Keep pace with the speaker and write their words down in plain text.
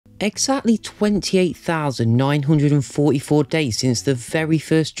Exactly 28,944 days since the very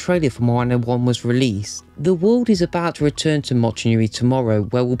first trailer for Moana 1 was released, the world is about to return to Motunui tomorrow,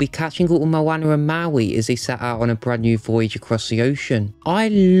 where we'll be catching up with Moana and Maui as they set out on a brand new voyage across the ocean. I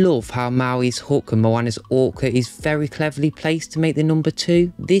love how Maui's hook and Moana's orca is very cleverly placed to make the number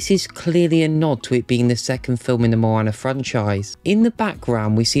 2. This is clearly a nod to it being the second film in the Moana franchise. In the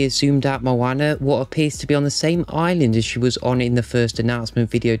background we see a zoomed out Moana, what appears to be on the same island as she was on in the first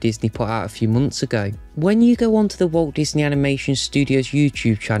announcement video Disney put out a few months ago. When you go onto the Walt Disney Animation Studios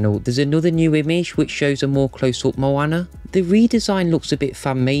YouTube channel, there's another new image which shows a more close-up Moana. The redesign looks a bit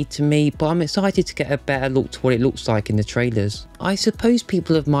fan-made to me, but I'm excited to get a better look to what it looks like in the trailers. I suppose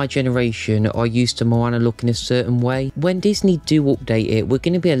people of my generation are used to Moana looking a certain way. When Disney do update it, we're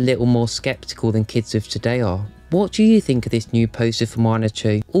going to be a little more skeptical than kids of today are. What do you think of this new poster for Moana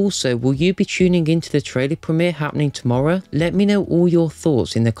 2? Also, will you be tuning into the trailer premiere happening tomorrow? Let me know all your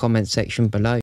thoughts in the comment section below.